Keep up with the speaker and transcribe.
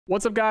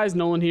What's up guys,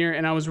 Nolan here,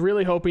 and I was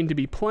really hoping to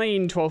be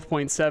playing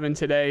 12.7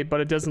 today, but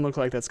it doesn't look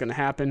like that's going to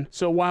happen.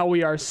 So while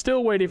we are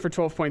still waiting for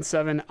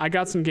 12.7, I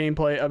got some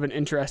gameplay of an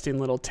interesting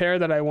little tear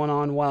that I went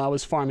on while I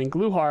was farming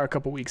Gluhar a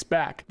couple weeks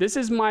back. This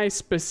is my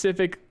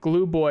specific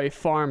Glue Boy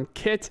farm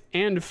kit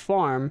and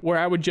farm, where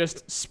I would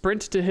just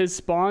sprint to his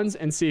spawns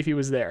and see if he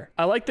was there.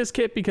 I like this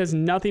kit because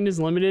nothing is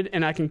limited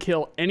and I can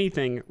kill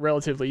anything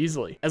relatively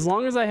easily. As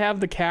long as I have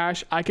the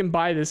cash, I can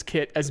buy this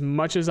kit as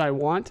much as I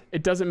want.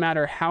 It doesn't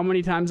matter how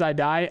many times I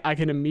die, I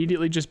can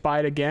immediately just buy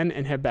it again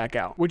and head back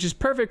out, which is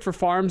perfect for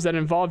farms that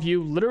involve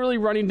you literally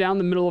running down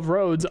the middle of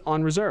roads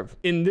on reserve.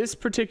 In this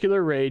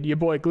particular raid, your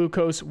boy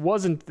Glucose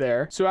wasn't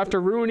there, so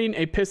after ruining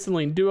a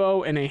pistoling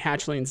duo and a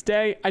hatchling's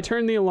day, I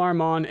turned the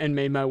alarm on and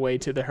made my way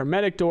to the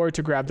hermetic door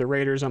to grab the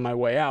raiders on my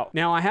way out.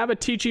 Now I have a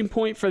teaching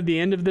point for the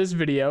end of this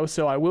video,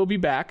 so I will be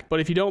back, but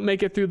if you don't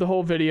make it through the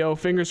whole video,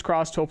 fingers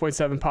crossed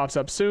 12.7 pops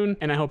up soon,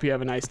 and I hope you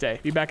have a nice day.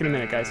 Be back in a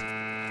minute, guys.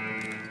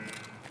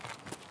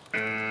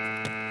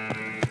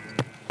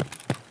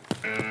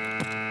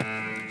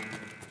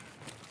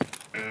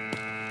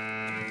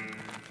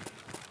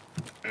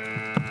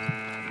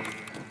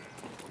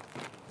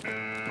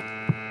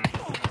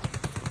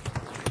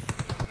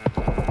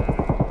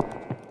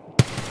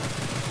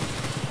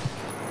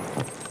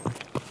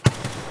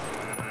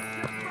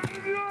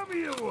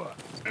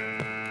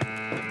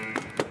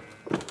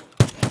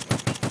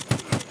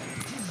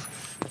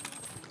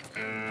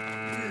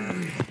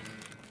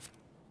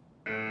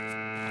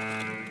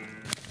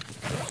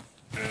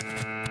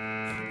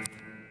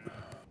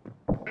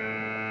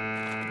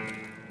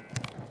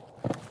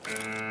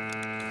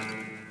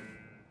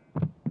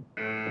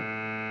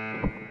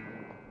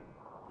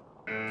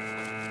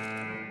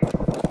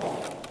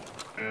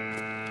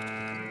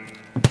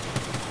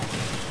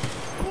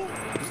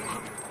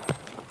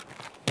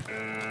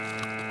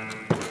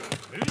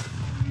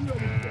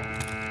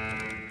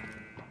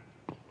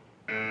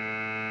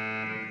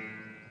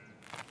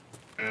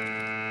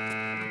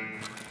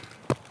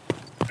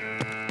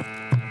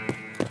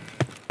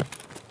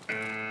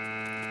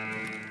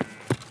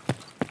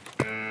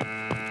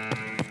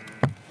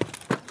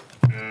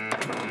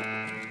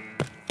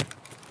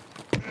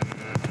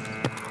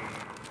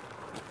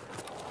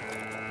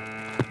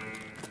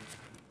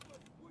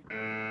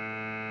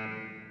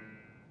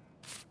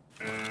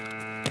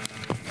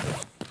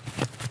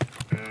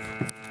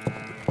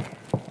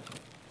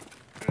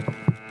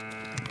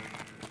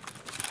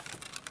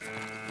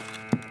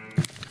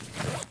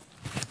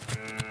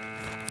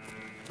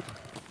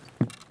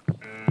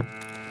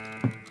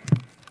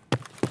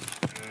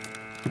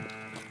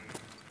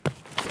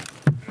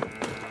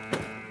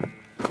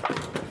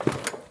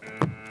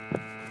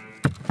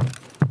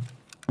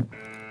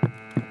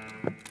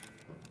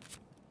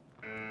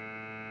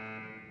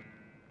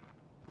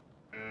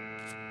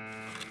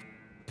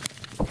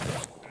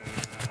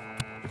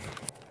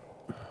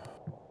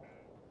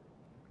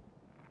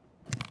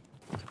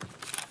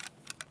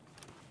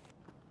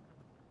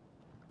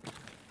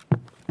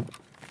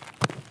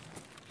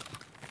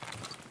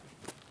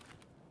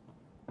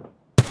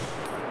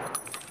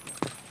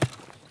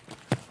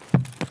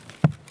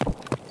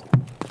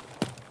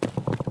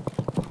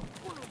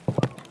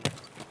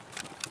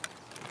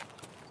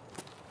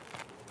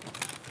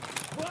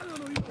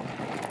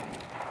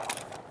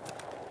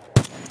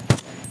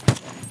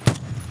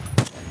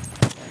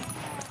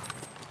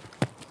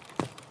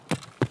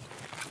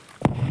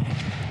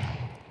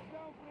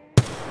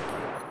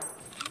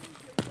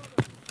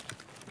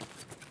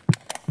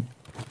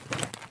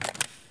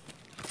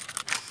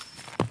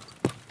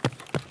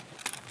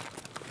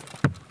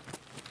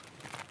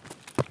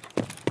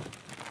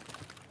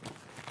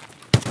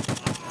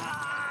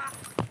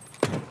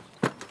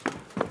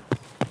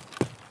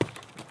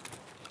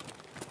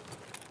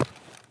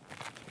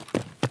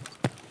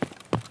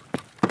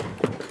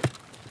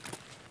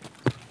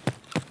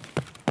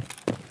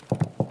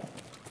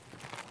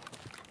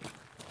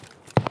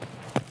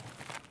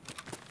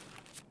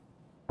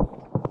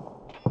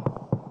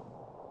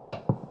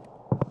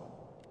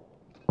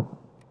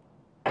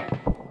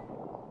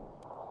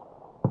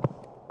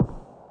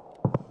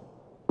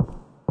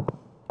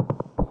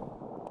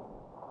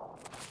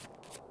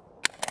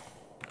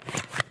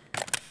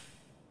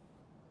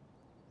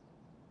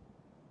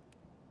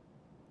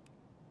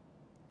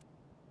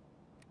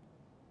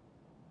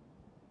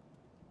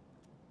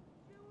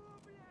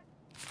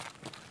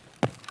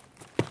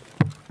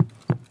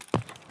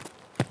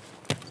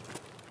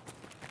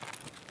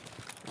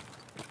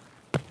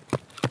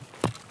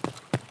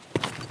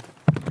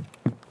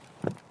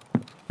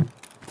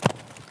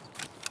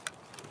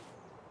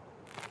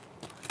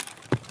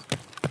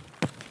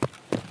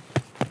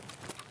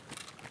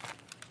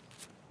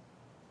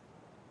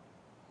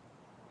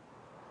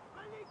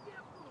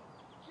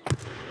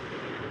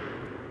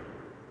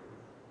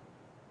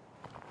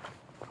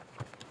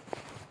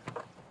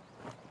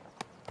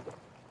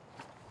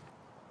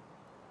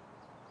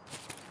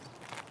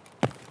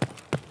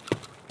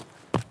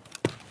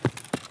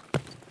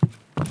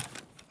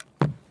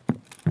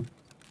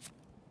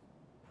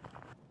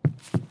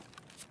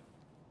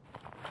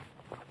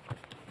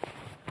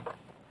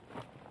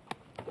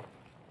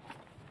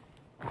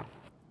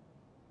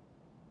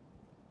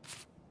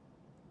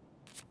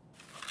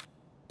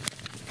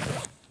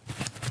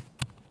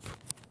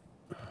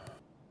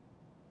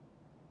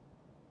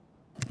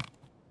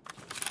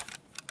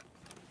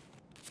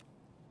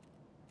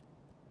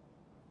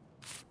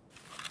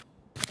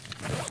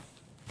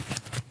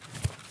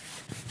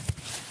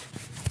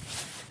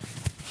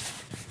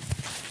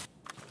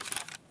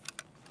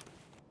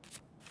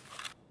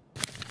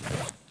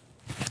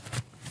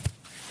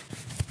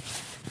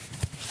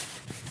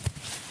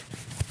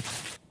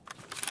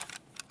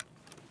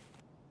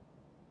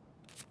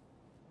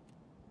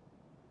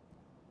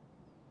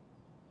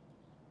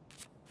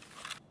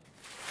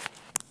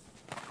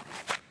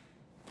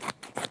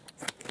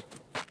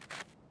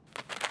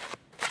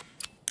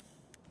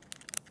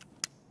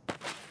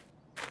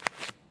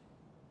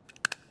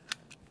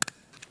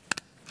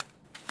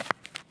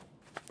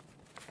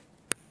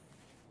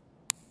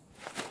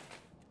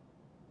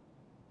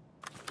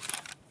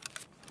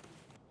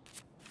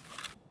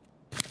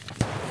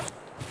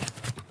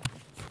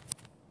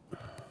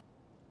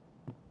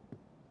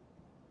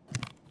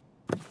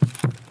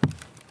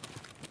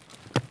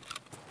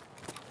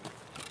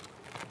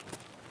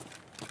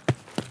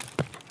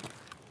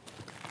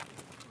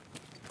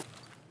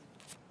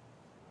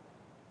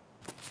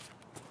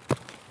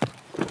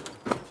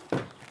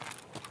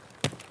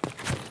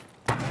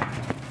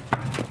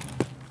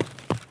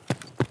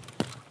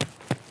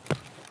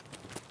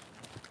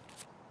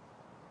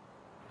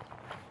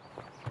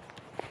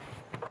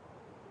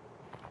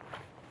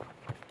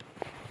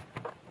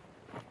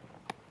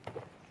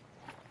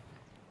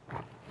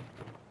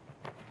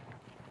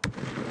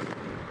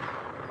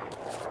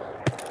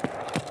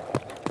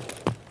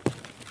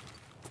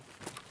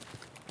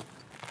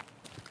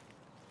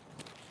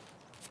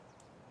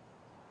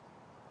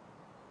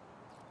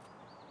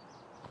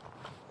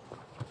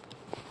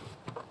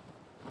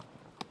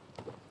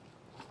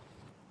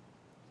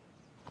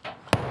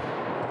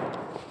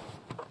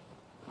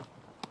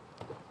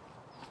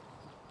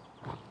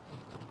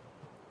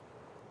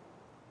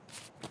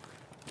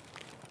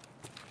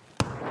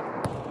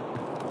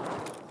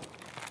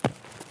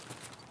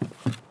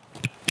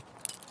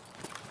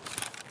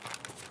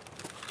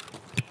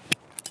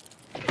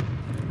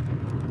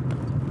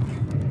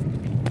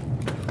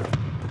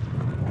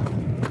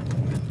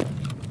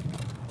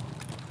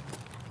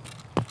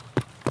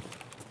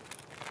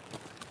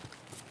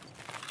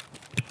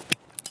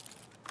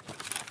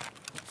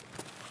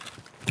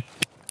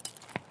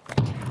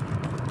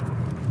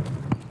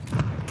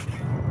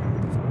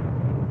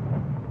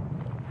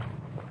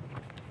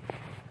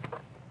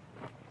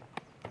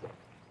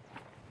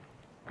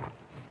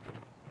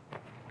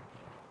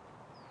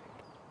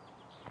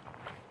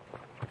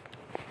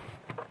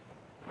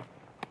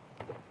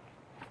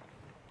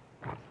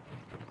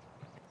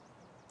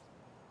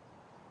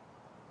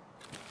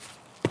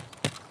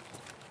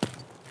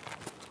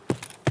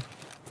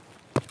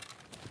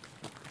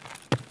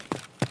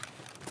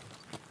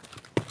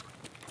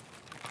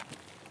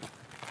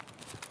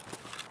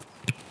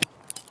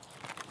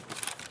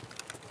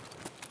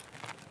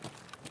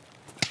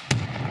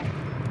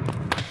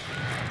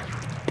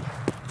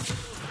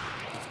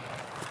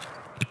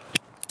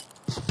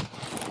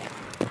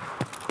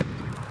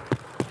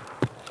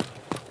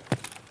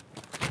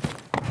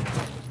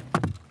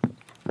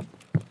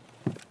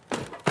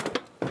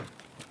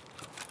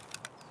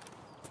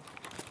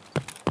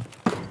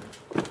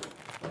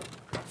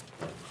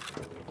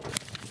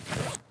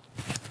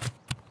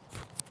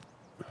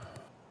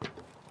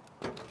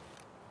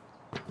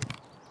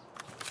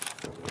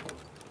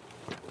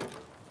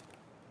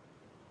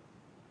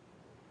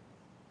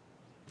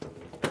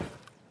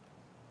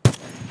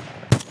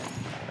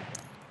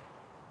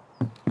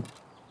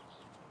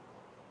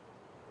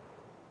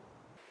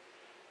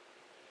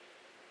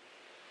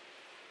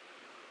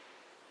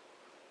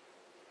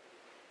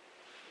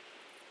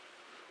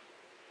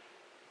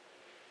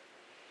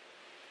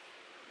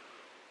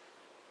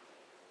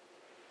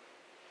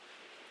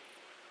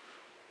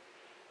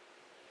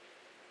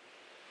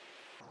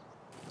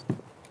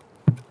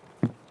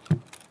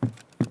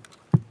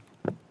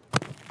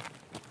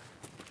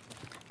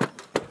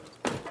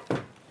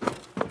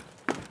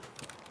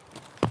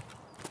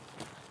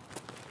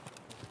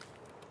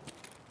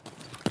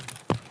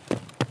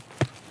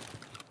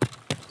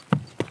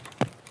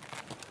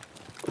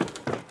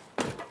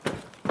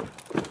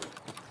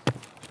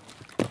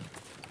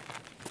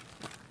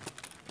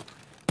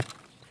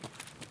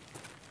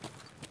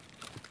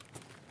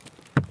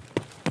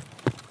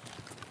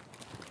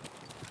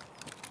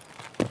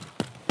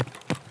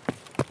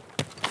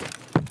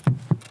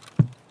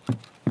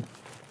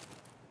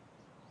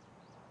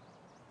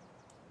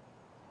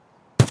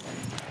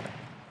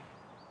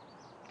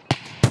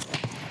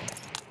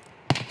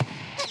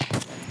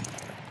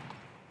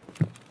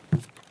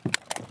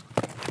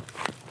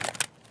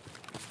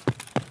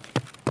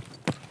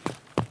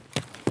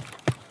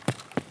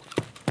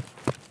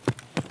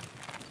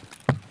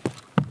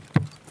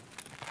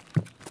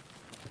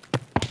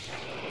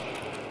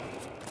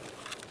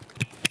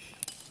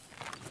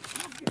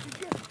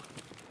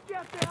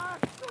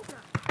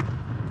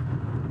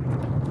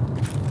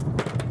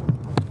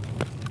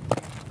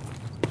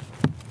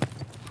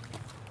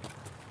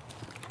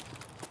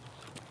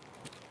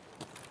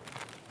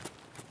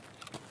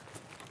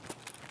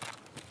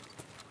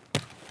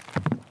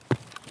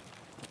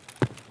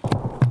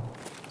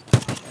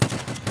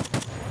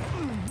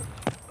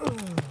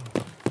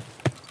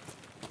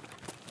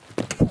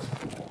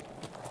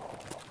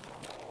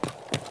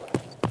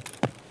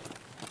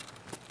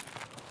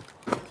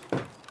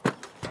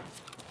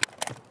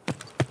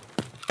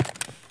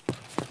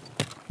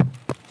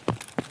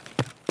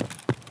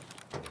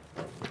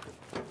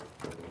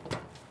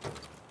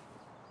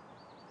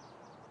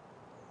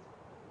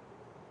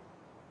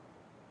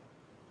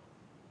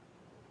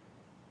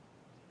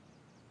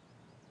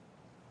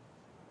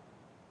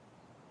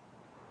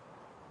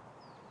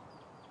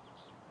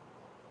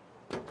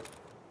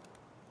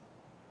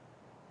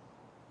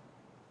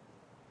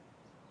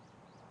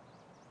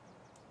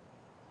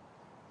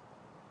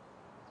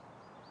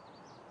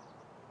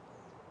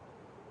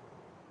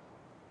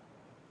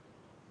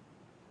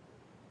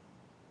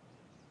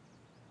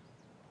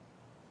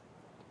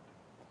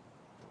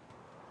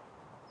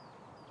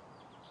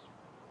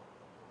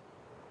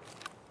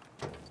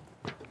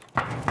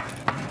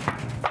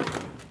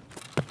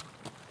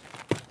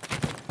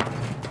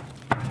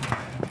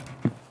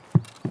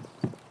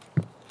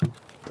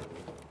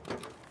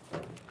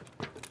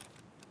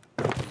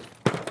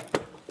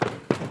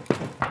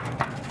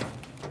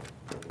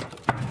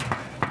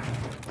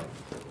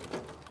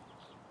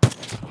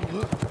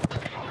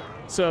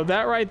 So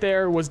that right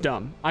there was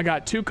dumb. I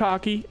got too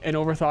cocky and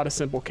overthought a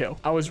simple kill.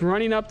 I was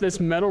running up this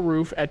metal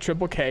roof at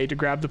triple K to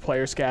grab the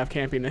player scav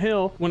camping the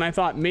hill when I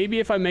thought maybe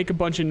if I make a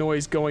bunch of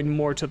noise going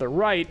more to the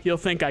right, he'll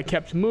think I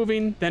kept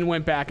moving, then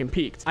went back and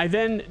peeked. I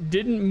then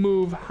didn't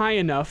move high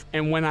enough,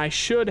 and when I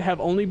should have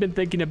only been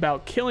thinking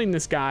about killing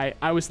this guy,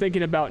 I was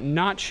thinking about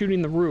not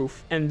shooting the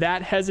roof, and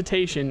that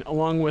hesitation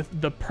along with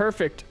the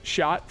perfect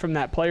shot from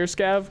that player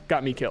scav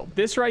got me killed.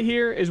 This right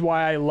here is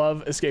why I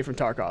love Escape from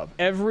Tarkov.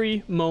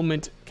 Every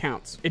moment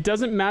counts. It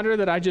doesn't matter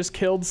that I just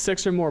killed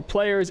 6 or more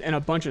players and a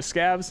bunch of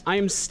scavs. I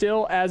am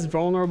still as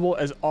vulnerable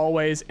as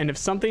always, and if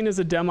something is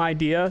a dumb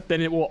idea, then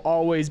it will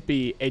always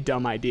be a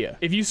dumb idea.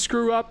 If you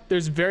screw up,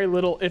 there's very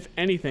little, if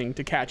anything,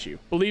 to catch you.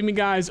 Believe me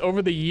guys,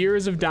 over the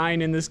years of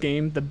dying in this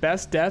game, the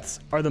best deaths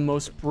are the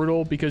most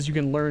brutal because you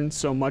can learn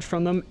so much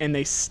from them and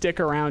they stick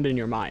around in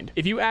your mind.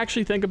 If you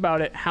actually think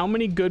about it, how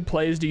many good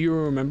plays do you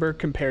remember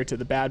compared to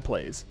the bad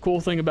plays? Cool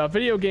thing about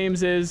video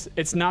games is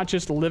it's not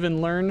just live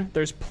and learn,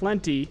 there's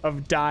plenty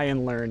of die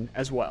and learn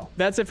as well.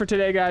 That's it for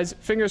today guys.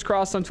 Fingers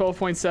crossed on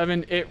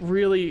 12.7. It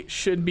really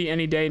should be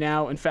any day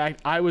now. In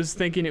fact, I was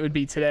thinking it would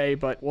be today,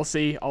 but we'll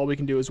see. All we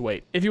can do is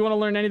wait. If you want to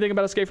learn anything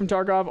about Escape from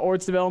Tarkov or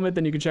its development,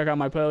 then you can check out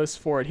my playlist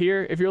for it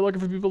here. If you're looking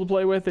for people to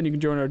play with, then you can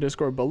join our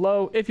Discord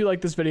below. If you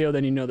like this video,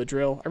 then you know the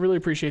drill. I really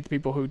appreciate the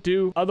people who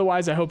do.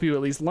 Otherwise, I hope you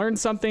at least learned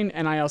something,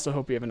 and I also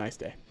hope you have a nice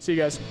day. See you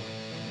guys.